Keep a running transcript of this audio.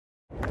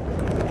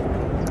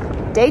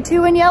Day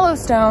 2 in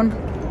Yellowstone.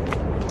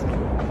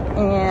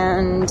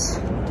 And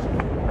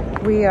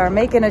we are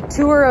making a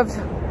tour of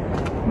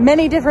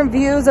many different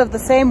views of the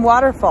same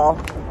waterfall,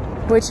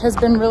 which has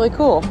been really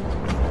cool.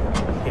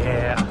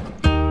 Yeah.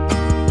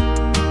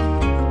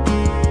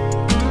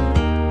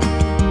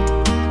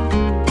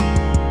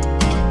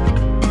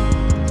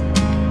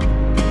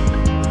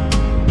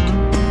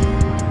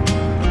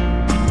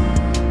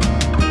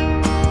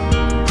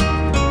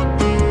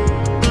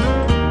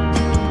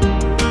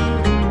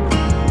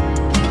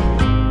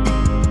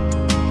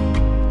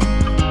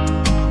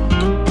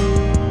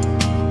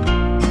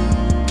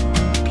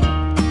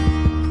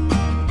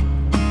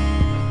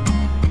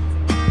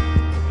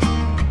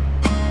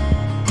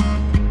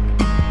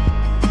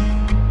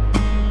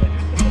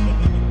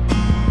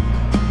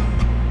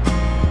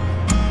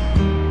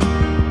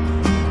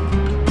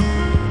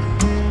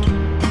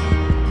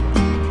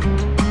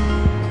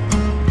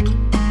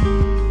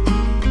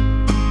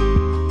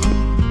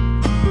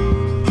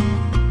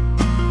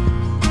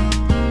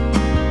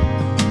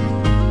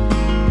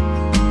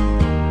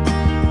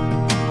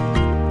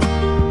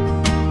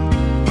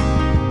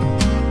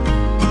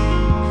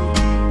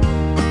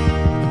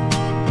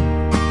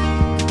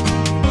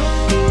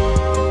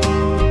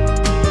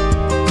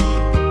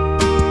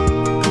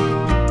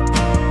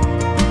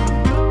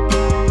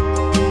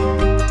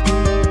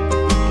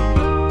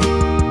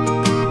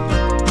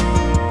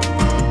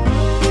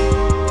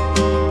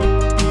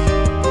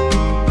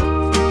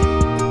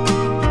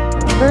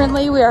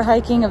 Currently, we are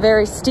hiking a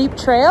very steep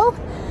trail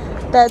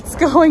that's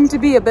going to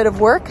be a bit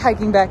of work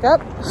hiking back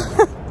up.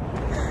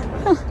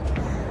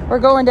 We're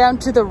going down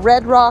to the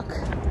Red Rock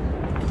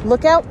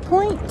lookout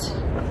point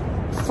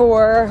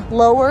for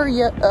Lower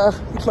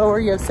Yellowstone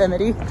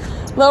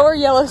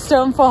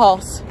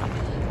Falls.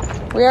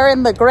 We are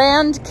in the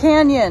Grand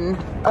Canyon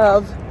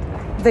of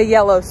the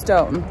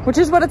Yellowstone, which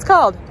is what it's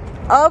called,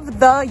 of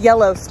the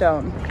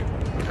Yellowstone.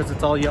 Because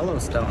it's all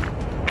Yellowstone.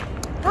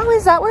 Oh,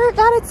 is that where it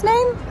got its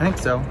name? I think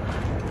so.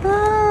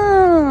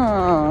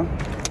 Oh,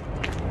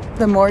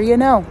 the more you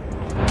know.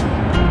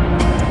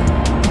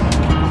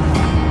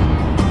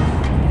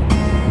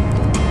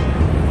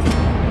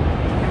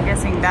 I'm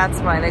guessing that's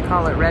why they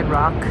call it Red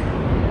Rock.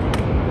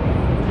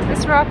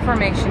 This rock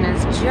formation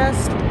is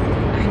just,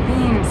 I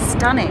mean,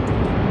 stunning.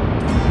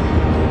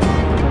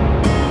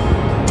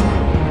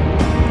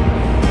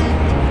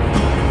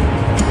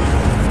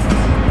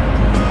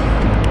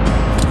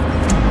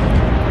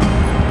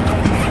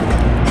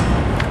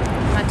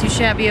 Too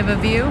shabby of a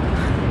view.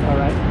 All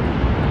right.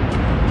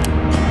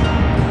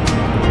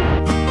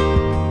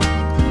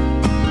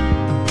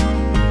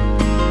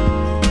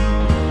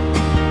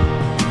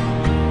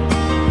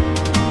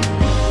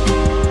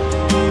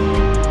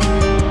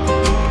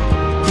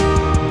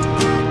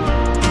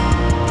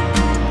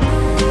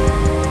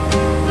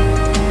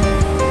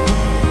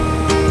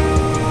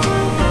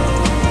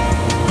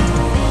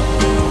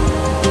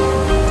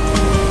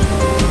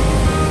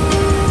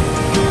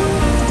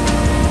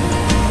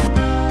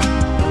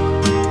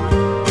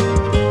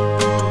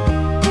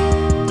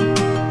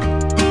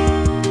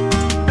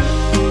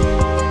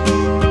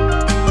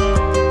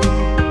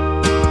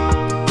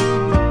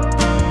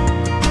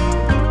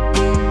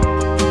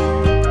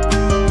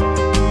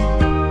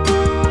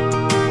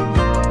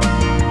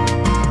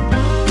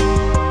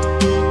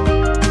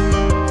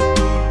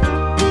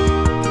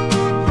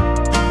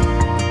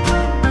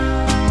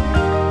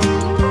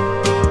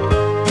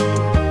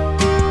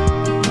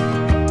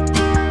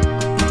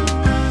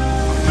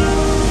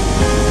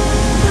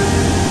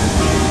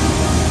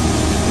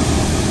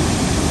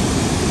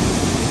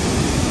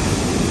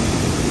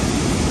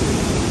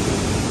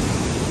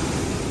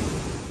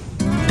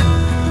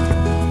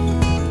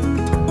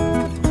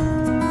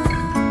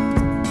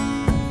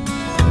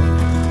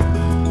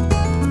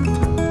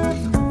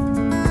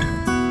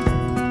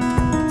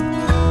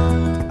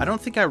 I don't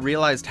think I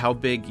realized how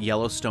big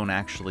Yellowstone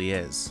actually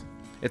is.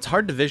 It's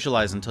hard to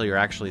visualize until you're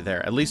actually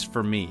there, at least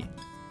for me.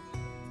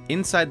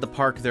 Inside the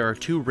park, there are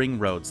 2 ring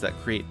roads that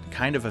create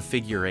kind of a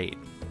figure 8.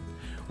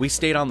 We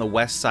stayed on the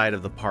west side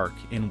of the park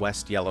in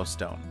West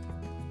Yellowstone.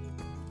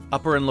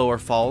 Upper and Lower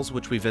Falls,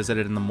 which we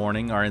visited in the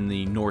morning, are in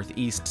the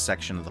northeast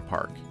section of the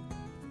park.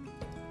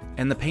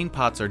 And the paint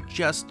pots are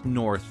just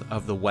north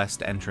of the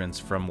west entrance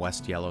from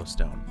West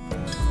Yellowstone.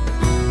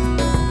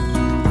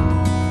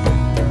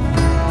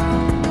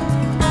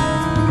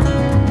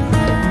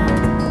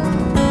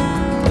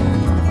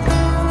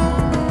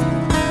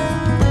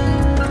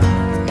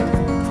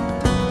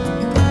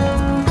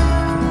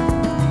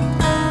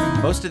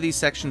 Most of these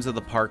sections of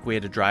the park we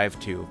had to drive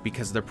to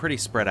because they're pretty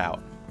spread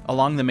out.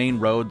 Along the main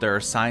road, there are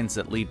signs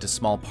that lead to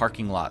small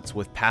parking lots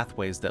with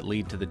pathways that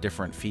lead to the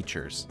different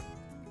features.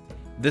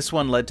 This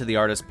one led to the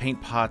artist Paint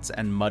Pots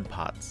and Mud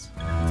Pots.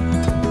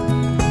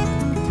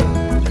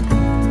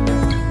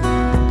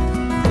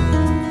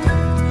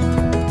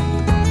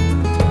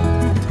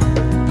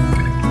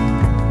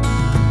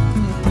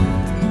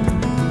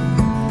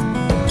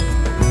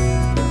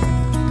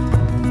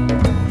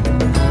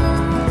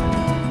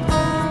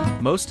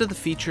 Most of the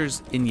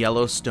features in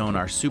Yellowstone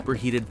are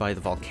superheated by the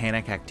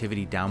volcanic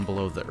activity down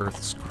below the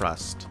Earth's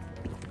crust.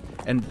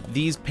 And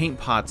these paint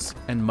pots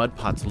and mud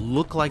pots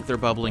look like they're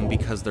bubbling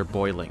because they're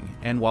boiling.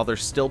 And while they're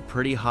still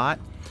pretty hot,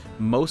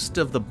 most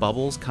of the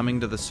bubbles coming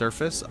to the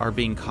surface are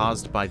being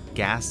caused by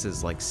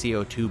gases like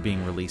CO2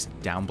 being released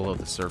down below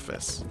the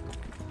surface.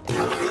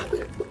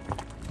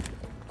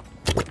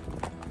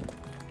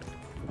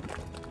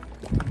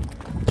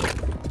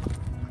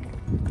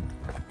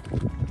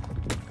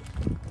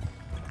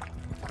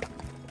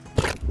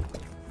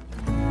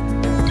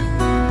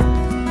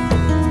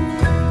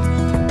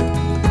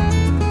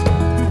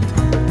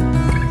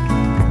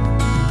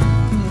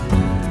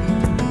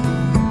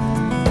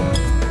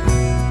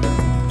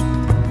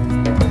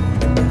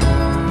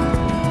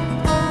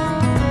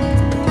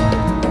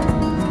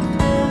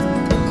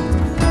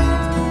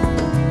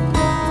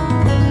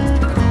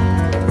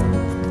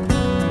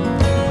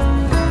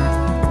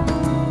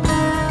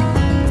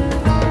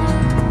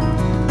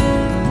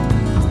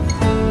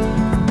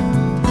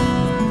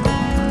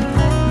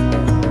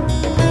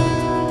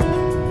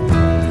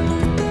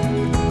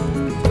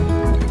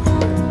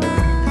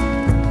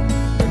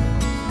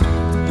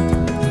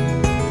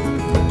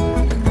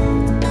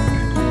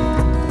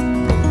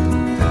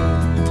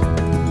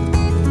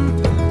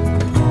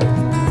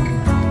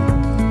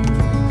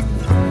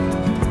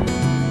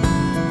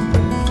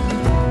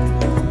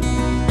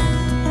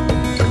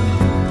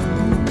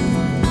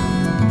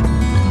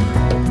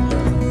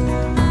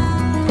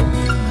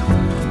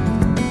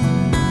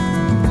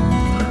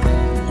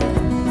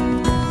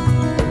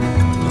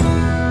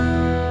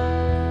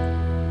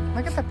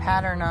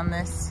 Pattern on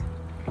this.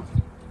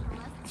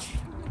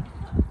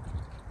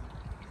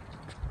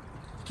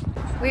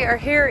 We are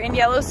here in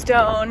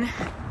Yellowstone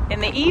in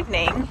the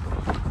evening.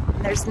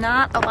 There's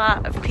not a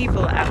lot of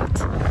people out,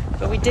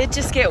 but we did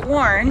just get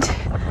warned,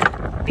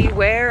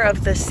 beware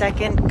of the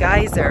second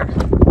geyser.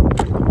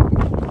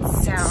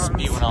 Sounds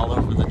spewing all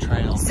over the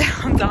trail.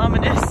 Sounds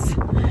ominous,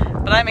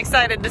 but I'm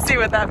excited to see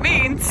what that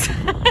means.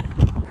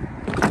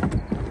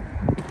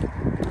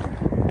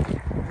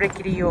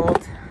 Rickety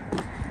old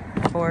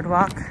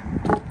boardwalk.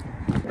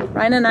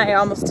 Ryan and I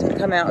almost didn't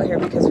come out here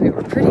because we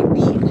were pretty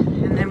beat,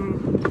 and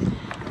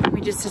then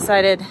we just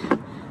decided,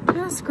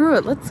 oh, screw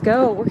it, let's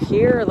go. We're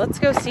here, let's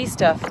go see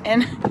stuff.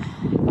 And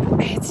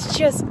it's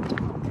just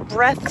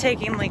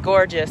breathtakingly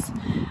gorgeous.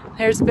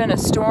 There's been a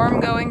storm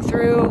going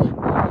through,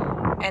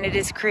 and it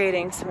is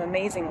creating some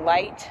amazing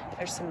light.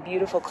 There's some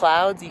beautiful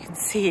clouds you can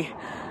see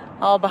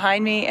all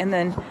behind me, and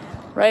then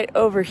right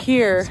over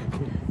here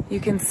you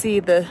can see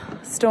the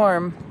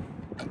storm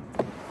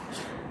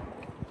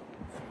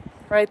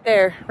right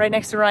there, right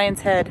next to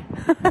Ryan's head.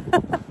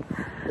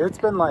 It's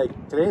been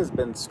like, today has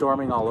been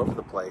storming all over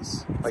the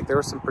place. Like there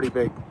were some pretty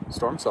big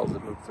storm cells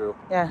that moved through.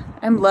 Yeah,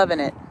 I'm loving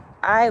it.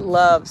 I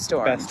love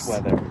storms. Best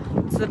weather.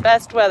 It's the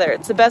best weather.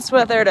 It's the best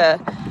weather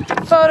to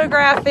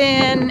photograph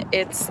in.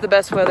 It's the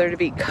best weather to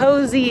be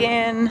cozy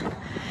in.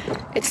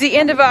 It's the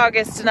end of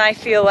August and I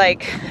feel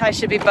like I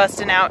should be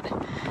busting out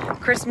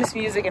Christmas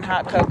music and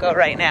hot cocoa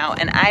right now,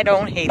 and I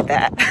don't hate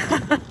that.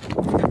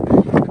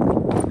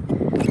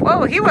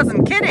 Whoa, he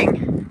wasn't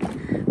kidding.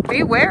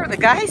 Beware the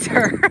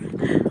geyser.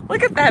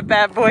 Look at that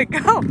bad boy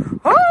go.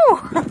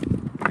 Oh,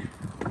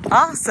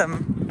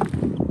 awesome.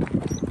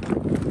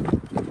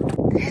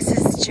 This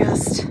is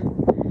just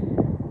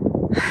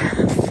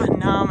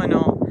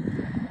phenomenal.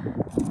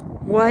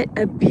 What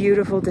a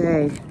beautiful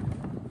day.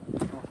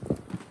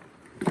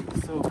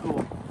 So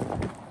cool.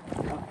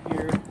 Up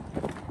here,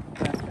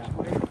 back that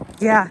way.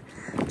 Yeah,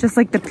 just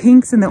like the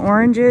pinks and the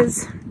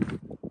oranges.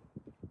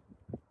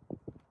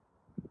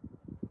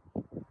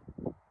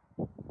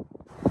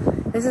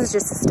 This is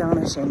just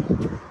astonishing.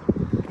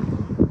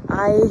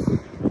 I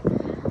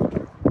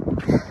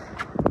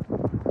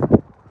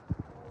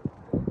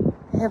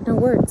have no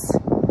words.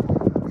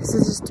 This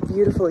is just a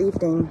beautiful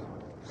evening.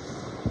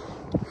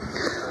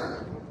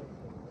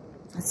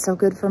 It's so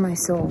good for my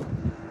soul.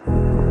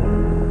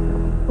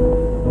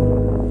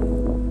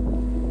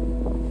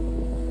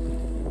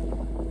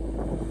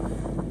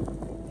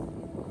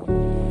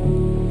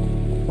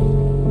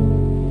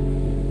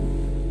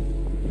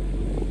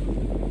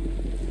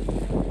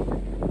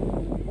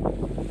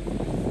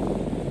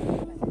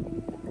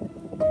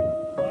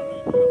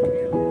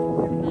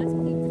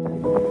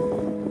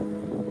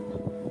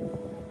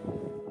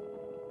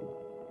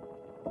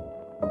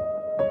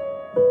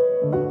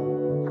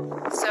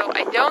 So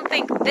I don't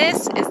think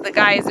this is the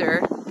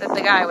geyser that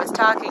the guy was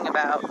talking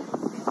about.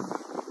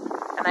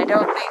 And I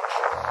don't think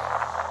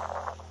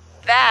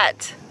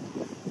that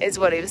is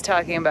what he was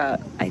talking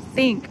about. I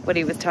think what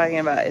he was talking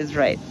about is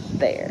right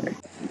there.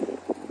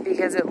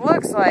 Because it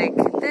looks like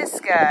this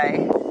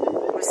guy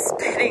was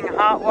spitting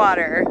hot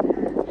water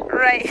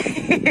right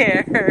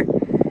here.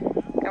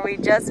 And we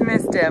just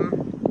missed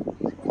him.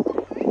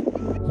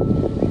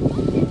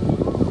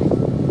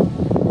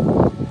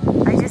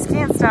 I just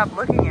can't stop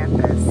looking at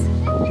this.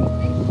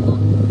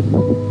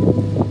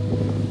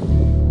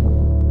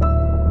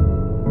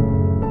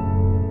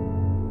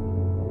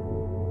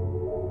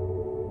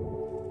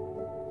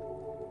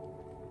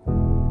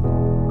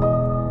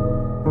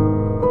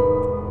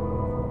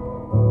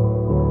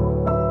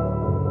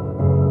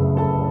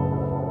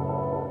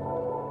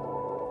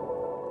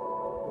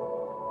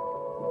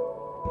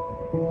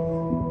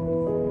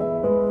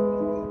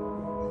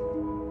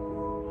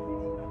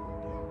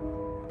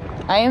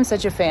 I am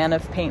such a fan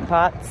of paint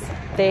pots.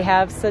 They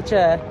have such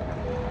a,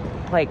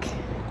 like,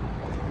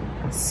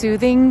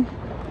 soothing,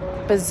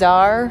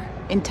 bizarre,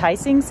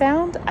 enticing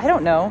sound. I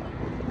don't know.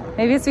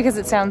 Maybe it's because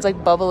it sounds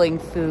like bubbling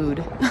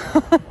food.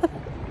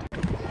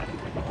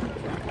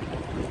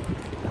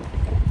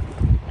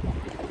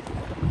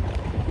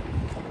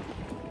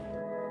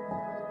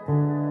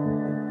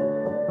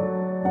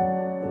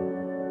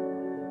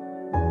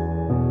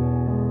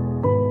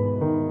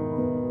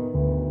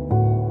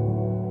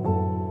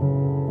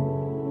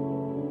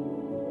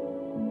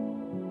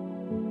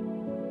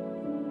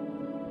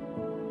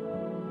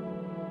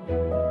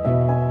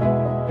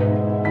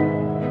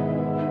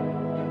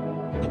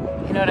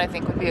 You know what I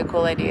think would be a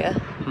cool idea?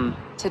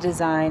 To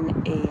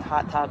design a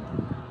hot tub.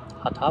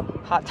 Hot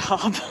tub? Hot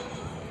tub.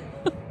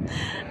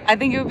 I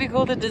think it would be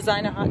cool to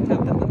design a hot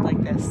tub that looked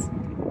like this.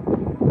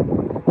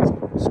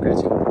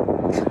 Scratchy.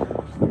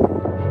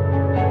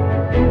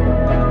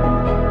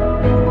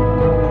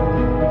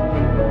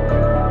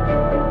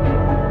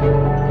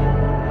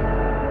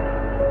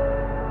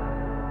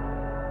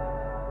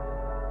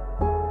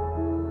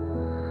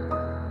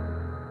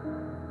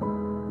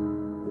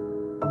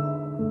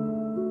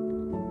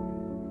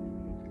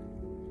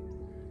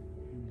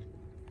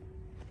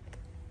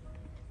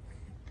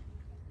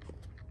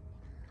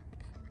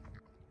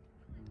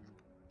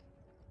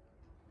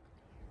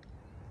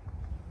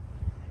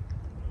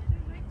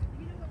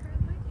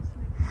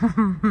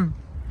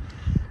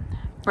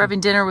 We're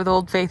having dinner with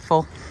Old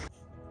Faithful.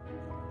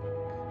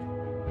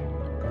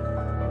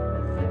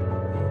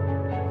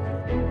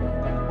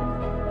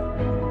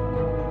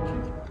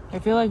 I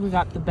feel like we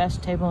got the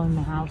best table in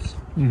the house.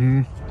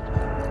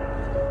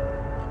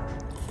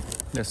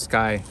 The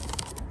sky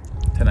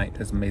tonight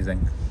is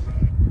amazing.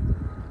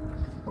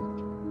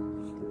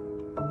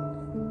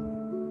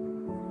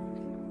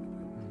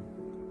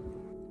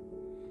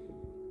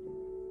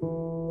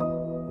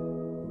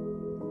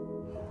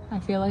 I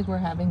feel like we're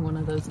having one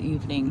of those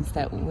evenings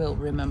that we'll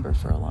remember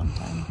for a long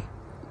time.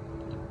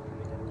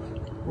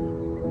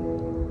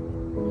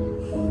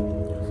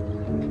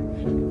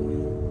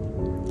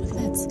 Look at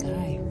that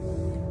sky.